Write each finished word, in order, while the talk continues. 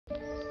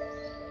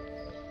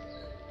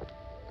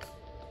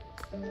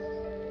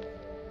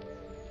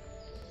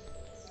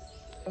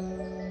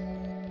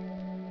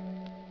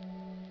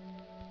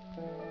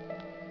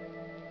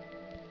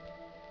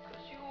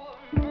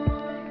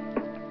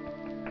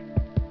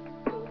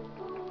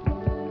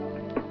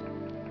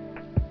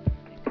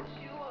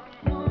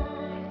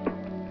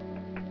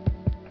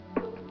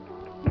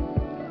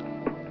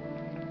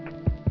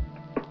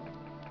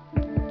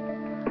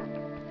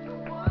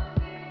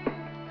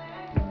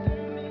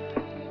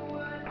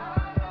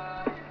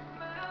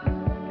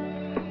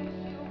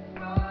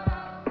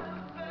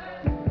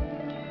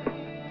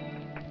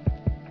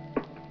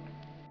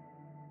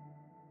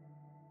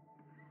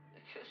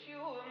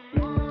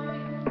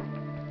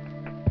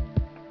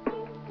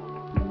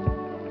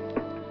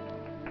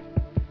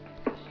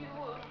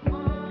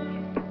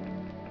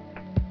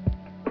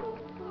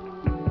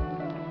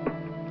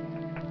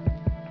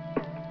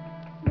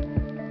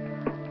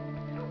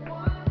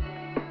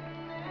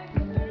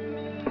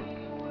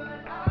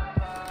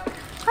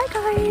Hi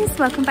guys,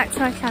 welcome back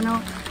to our channel.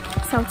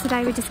 So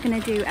today we're just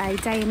going to do a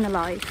day in the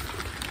life.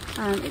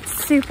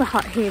 It's super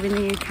hot here in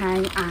the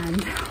UK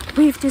and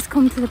we've just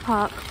come to the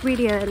park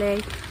really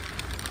early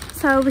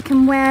so we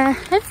can wear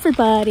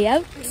everybody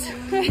out.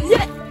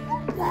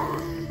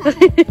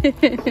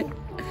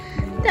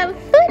 That was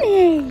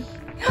funny.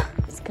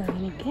 It's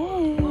going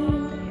again.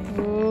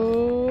 Oh.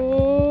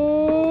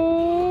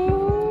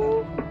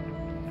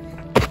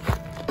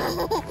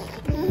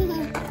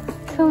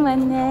 Come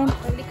on then.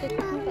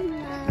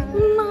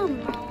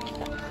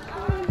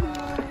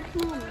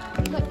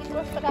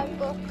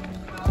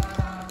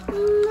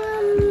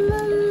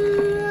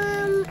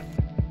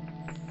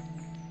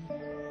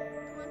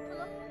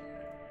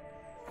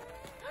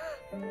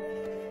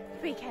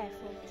 Be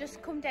careful,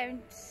 just come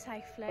down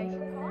safely.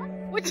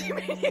 What do you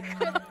mean you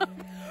can't?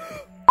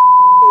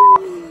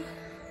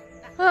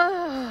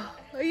 Oh,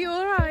 are you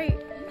alright?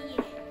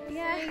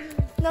 Yeah.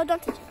 No,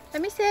 don't touch it.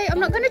 Let me see, I'm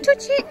not going to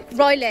touch it.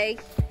 Riley,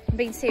 I'm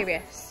being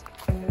serious.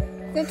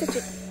 Don't touch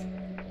it.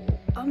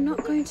 I'm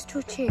not going to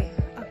touch it.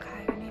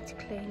 Okay, I need to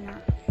clean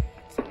that.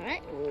 It's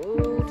alright.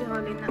 Oh,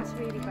 darling, that's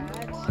really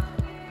bad.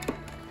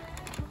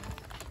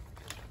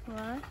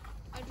 What?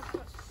 I just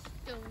got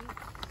stung.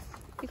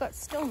 You got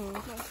stung? My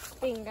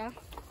finger.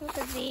 Look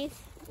at these.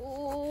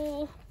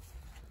 Oh.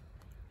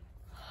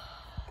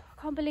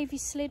 I can't believe you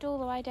slid all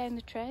the way down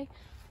the tree.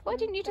 Why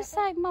didn't you just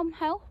say, Mum,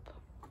 help?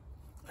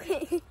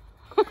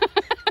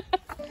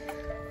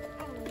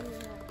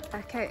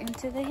 Back out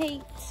into the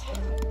heat.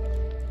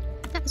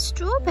 That's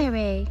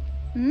strawberry.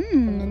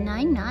 Mmm,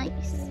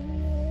 nice.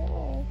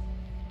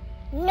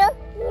 No.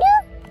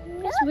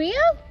 It's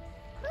real?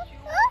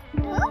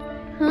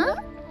 Huh?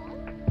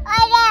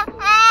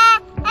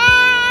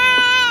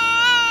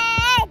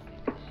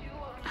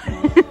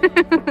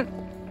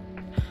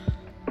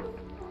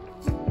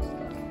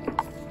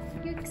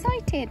 You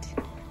excited?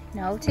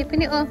 No,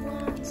 tipping it up.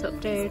 What's up,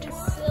 dude?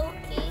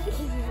 Silky.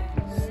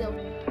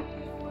 Silky.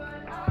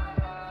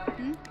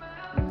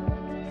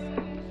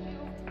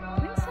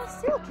 It's so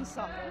silky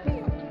soft.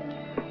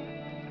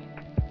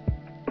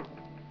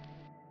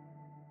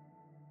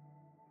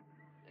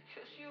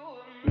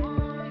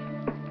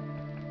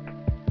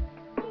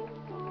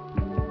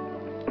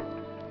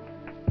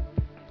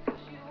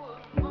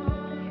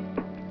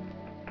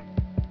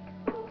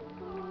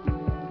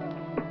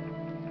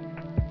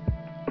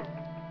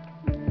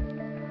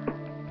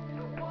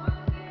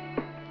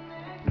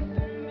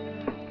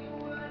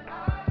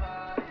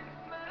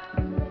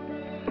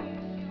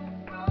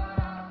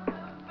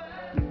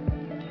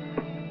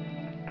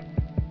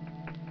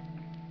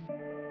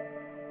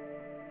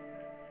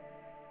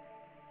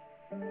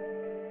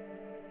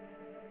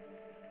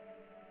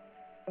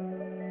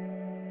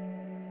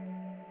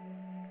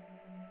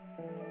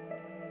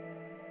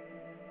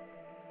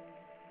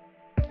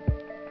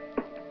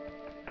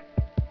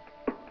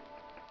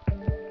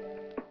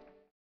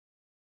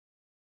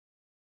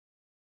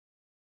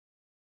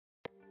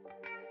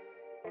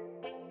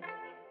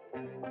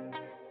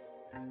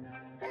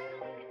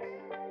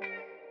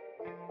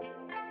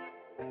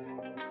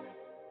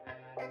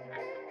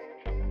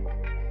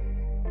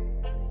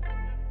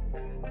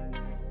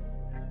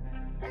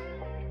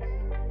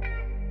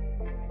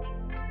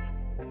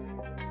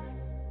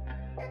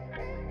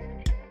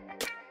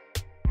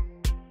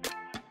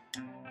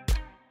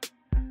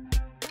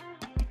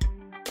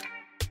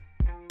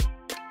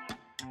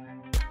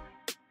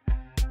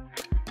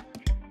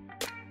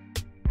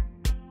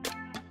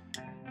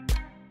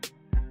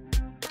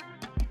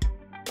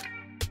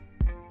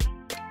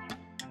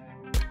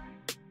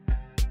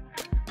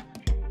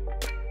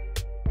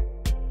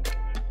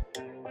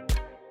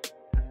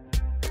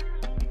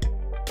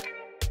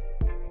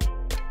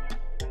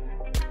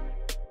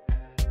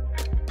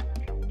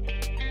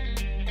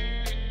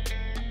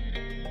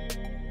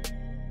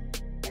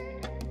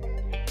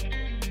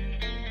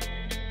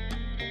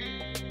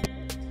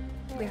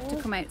 We have to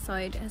come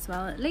outside as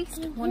well at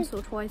least once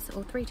or twice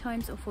or 3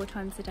 times or 4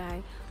 times a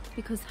day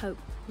because Hope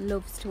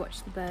loves to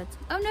watch the birds.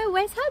 Oh no,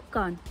 where's Hope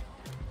gone?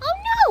 Oh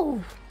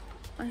no!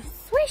 I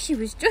swear she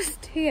was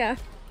just here.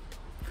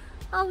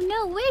 Oh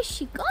no, where's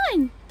she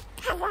gone?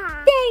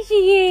 There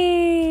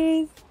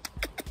she is.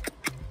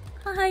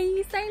 Hi,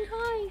 you saying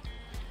hi?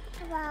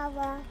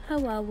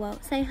 Hello.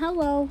 Say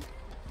hello.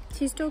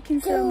 She's talking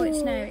so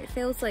much now. It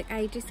feels like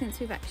ages since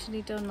we've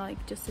actually done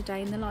like just a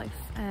day in the life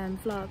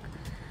vlog.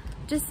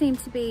 Just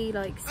seems to be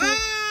like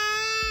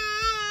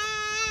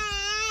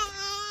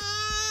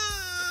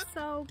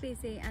so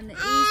busy, and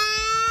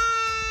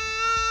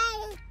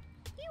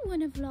you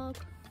want to vlog.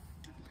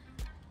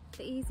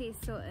 The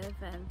easiest sort of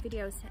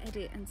videos to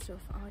edit and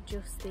stuff are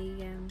just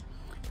the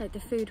like the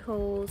food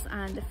hauls,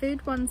 and the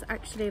food ones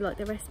actually, like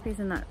the recipes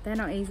and that, they're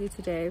not easy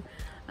to do.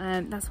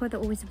 That's why they're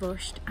always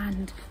rushed,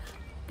 and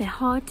they're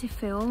hard to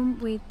film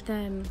with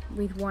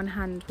one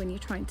hand when you're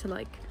trying to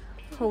like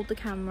hold the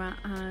camera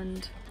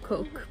and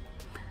cook.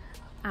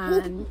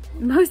 And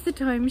most of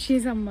the time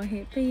she's on my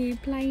hip. Are you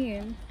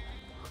playing?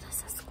 Oh,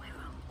 there's a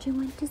squirrel. Do you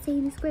want to see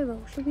the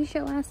squirrel? Should we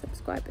show our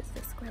subscribers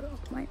the squirrel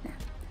right now?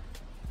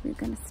 We're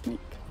gonna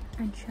sneak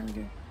and show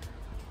you.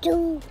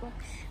 Don't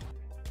rush.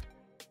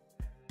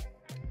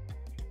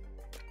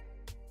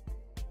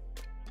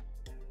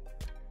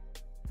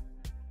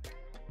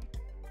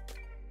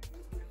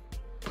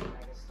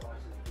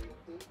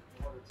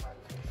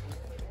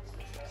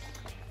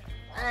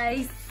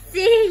 I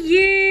see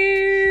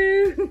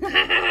you.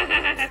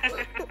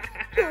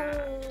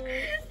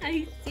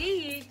 I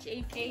see you,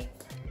 JP.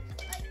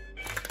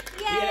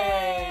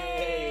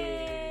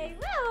 Yay!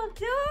 Well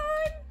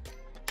done.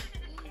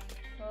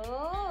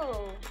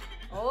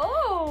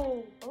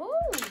 Oh!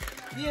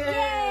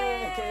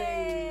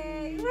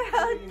 Yay!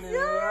 Well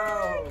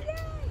done!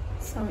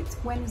 So it's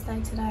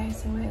Wednesday today,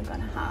 so we're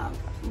gonna have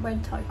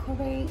red Thai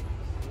curry.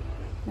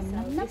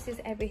 So this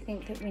is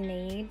everything that we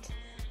need.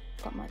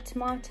 Got my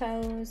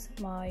tomatoes,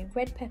 my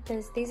red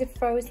peppers. These are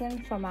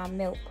frozen from our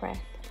meal prep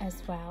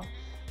as well.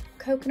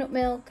 Coconut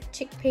milk,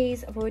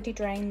 chickpeas, I've already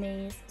drained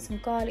these. Some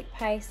garlic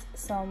paste,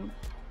 some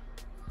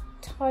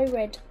Thai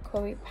red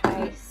curry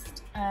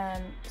paste.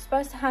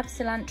 Supposed to have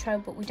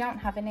cilantro, but we don't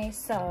have any,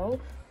 so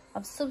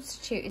I've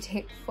substituted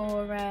it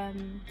for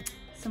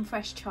some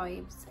fresh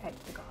chives out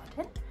of the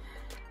garden.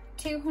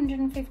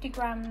 250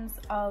 grams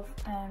of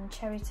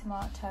cherry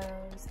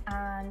tomatoes,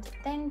 and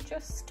then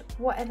just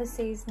whatever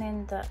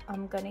seasoning that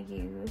I'm going to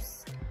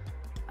use,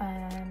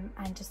 and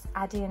just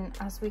add in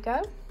as we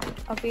go.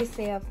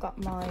 Obviously I've got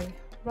my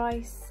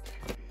rice,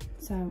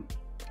 so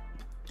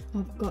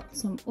I've got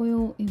some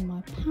oil in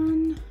my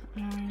pan,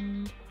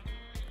 and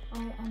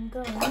I am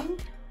going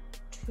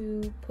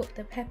to put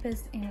the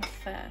peppers in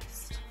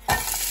first.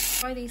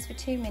 Fry these for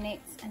 2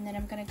 minutes, and then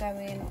I'm going to go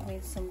in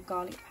with some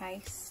garlic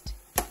paste.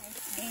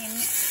 In. Can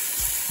you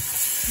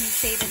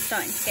see they're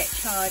starting to get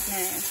charred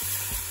now?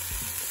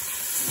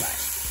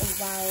 Right. Oh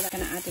wow, I'm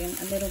going to add in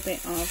a little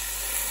bit of,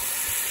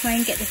 try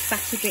and get this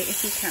fatty bit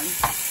if you can.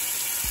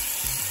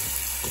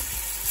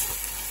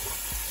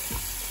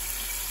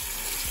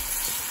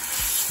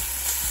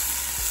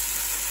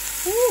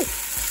 Ooh.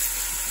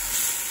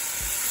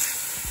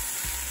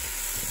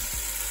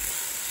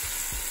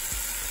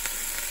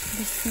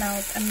 This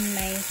smells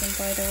amazing,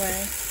 by the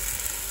way.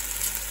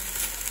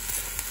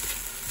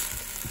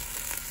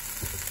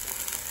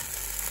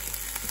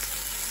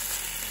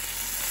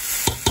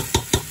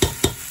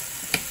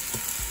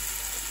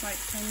 Right,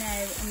 so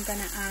now I'm going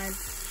to add,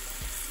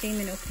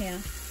 steaming up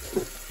here,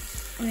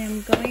 I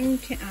am going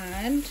to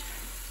add, in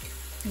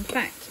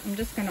fact, I'm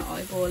just going to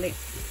eyeball it,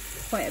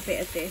 quite a bit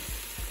of this,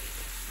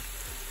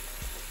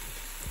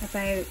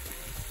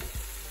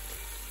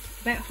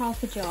 about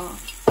half a jar.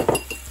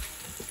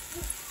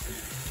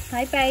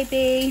 Hi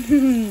baby.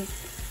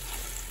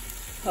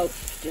 Hope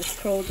just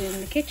crawled in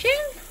the kitchen.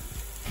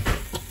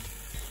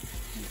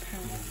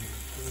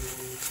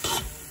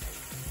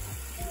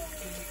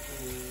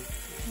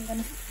 I'm going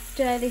to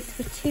stir this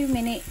for 2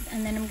 minutes,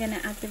 and then I'm going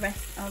to add the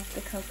rest of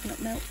the coconut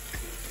milk.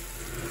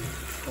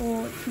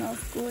 Oh, it smells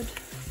good.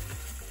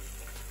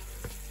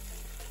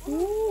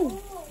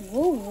 Ooh,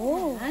 whoa,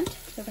 whoa. And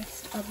the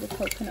rest of the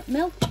coconut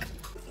milk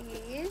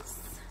is,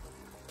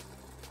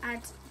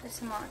 add the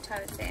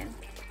tomatoes in.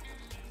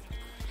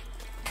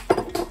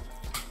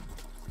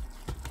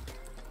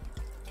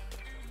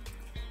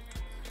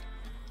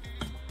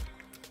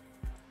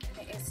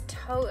 It is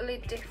totally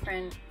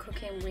different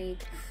cooking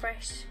with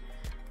fresh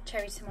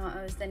cherry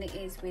tomatoes than it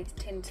is with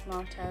tinned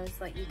tomatoes.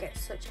 Like, you get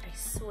such a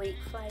sweet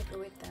flavour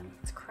with them.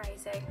 It's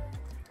crazy.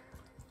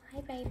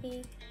 Hi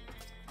baby.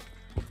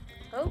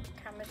 Oh,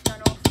 camera's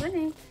gone off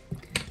funny.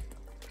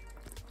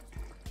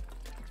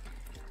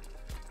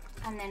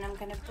 And then I'm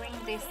going to bring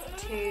this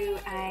to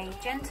a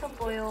gentle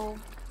boil,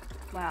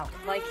 well,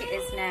 like it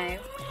is now.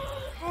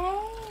 Hey!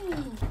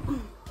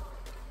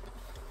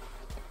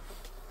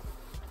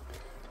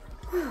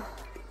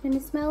 Can you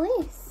smell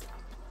this?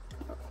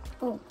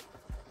 Oh,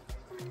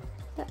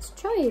 that's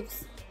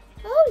chives.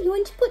 Oh, you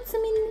want to put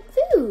some in the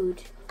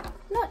food?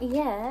 Not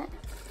yet.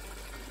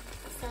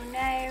 So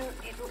now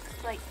it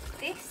looks like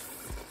this.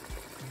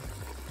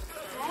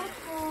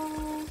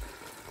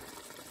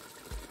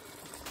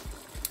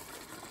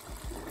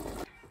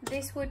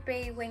 this would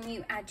be when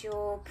you add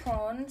your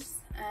prawns,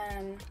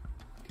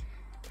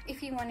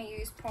 if you want to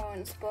use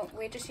prawns, but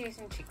we're just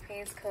using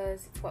chickpeas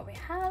because it's what we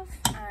have,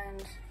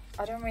 and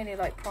I don't really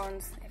like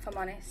prawns, if I'm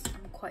honest.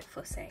 I'm quite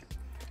fussy.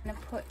 I'm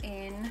gonna put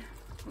in,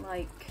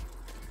 like,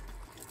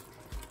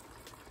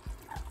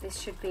 this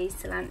should be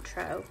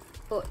cilantro,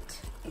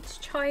 but it's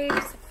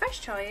chives,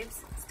 fresh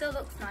chives. Still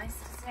looks nice,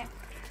 doesn't it?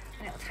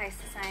 And it'll taste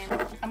the same.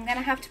 I'm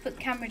gonna have to put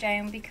the camera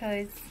down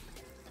because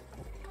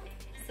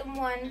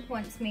someone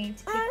wants me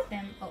to pick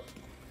them up.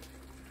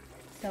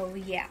 So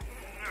yeah.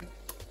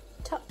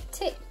 Top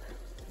tip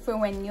for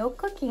when you're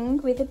cooking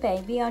with a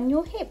baby on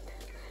your hip.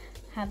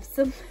 Have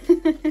some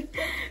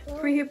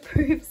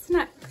pre-approved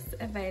snacks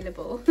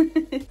available.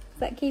 Does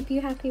that keep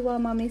you happy while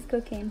mommy's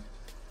cooking?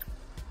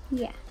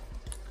 Yeah.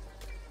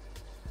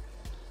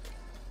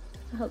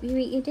 I hope you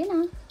eat your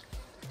dinner.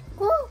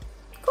 Oh,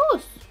 of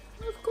course.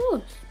 Of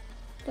course.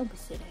 Don't be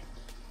silly.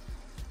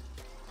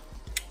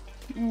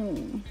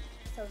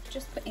 So I've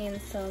just put in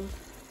some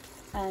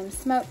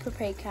smoked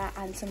paprika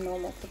and some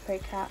normal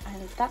paprika,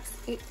 and that's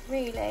it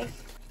really.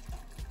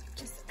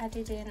 Just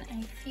added in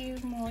a few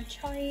more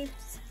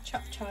chives,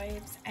 chopped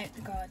chives out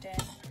the garden.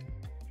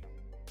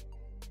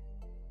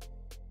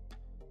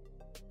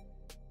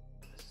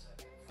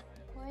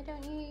 Why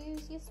don't you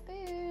use your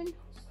spoon?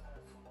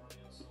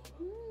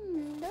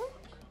 Look.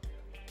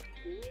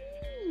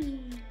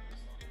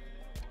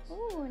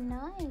 Oh,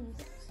 nice.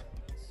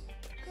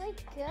 Good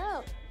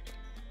girl.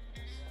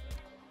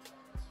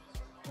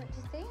 What do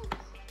you think?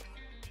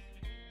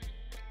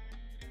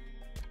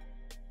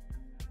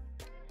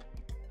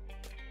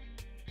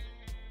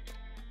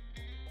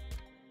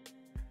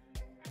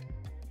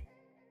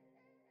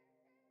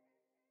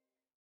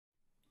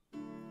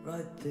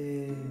 Right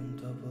there on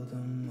top of the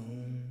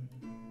moon,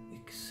 we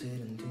could sit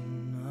and do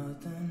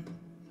nothing.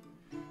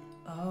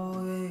 I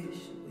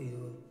wish we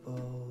were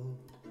bold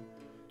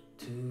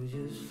to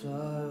just fly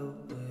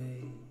away.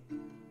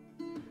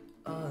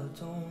 I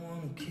don't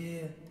wanna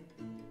care,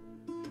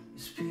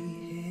 just be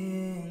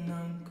here and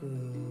I'm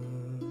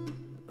good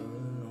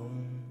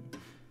alone.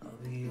 I'll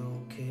be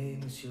okay,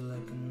 miss you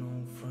like an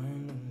old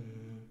friend.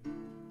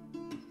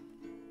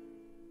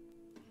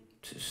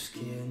 Too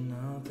scared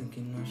now,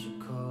 thinking I should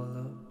call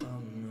up,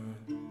 I'm not.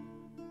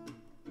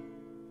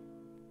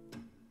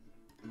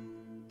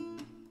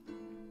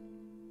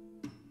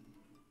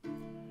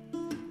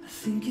 I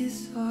think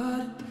it's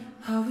odd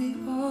how we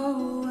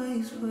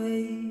always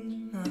wait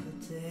another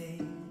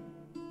day,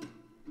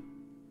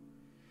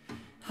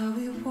 how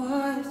we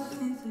watch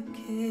things that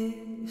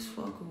can't just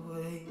walk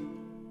away.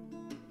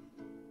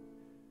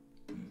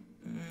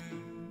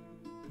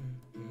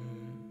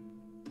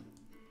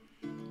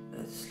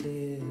 Let's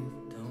live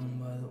down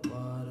by the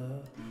water,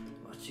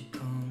 watch it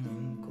come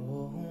and go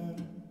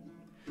home.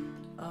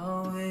 I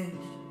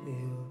wish we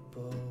were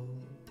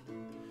bold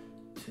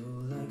to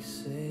like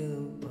sail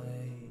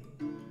away.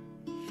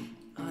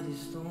 I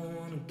just don't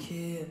wanna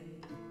care.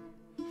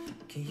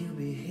 Can you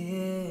be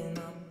here and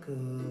I'm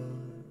good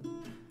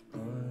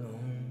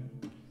alone?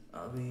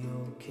 I'll be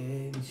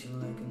okay, miss you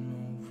like an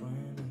old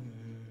friend.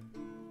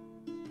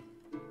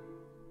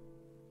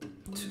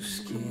 Too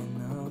scared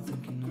now,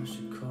 thinking I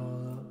should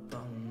call up.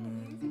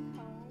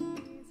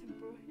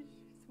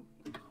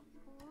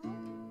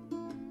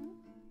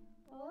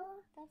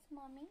 Oh, that's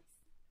mommy's.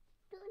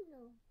 Don't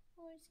know.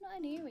 Oh, it's not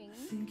an earring. I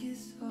think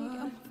it's I need it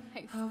on odd my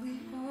face. how we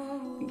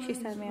I think she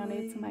said me I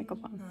need some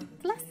makeup on.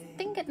 always The last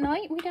thing at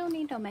night, we don't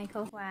need no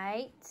makeup.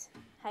 Wait,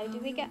 how do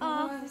we get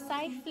off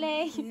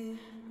safely?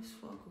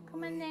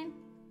 Come on then,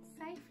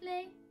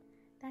 safely.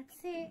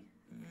 That's it.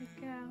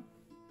 Good girl.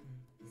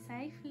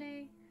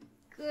 Safely.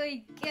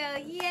 Good girl,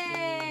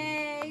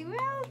 yay!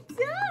 Well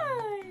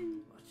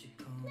done!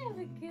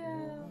 Clever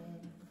girl.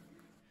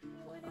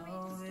 What a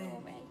real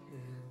story.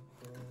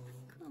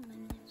 Come on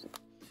then.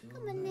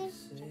 Come on then.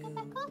 Check it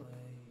back up.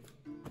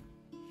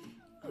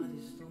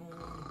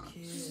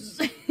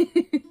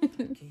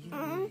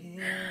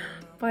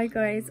 Bye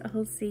guys,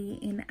 I'll see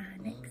you in our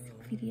next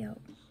video.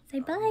 Say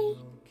bye.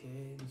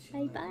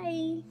 Bye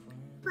bye.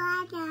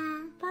 Bye,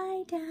 Da.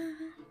 Bye da.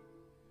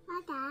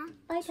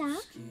 Bye, Da. Bye da.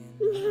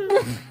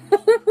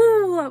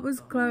 That was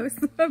close.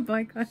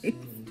 Bye guys.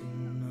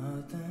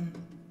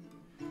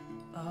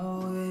 I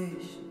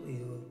wish we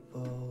were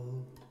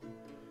bold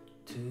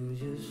to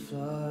just fly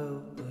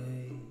away.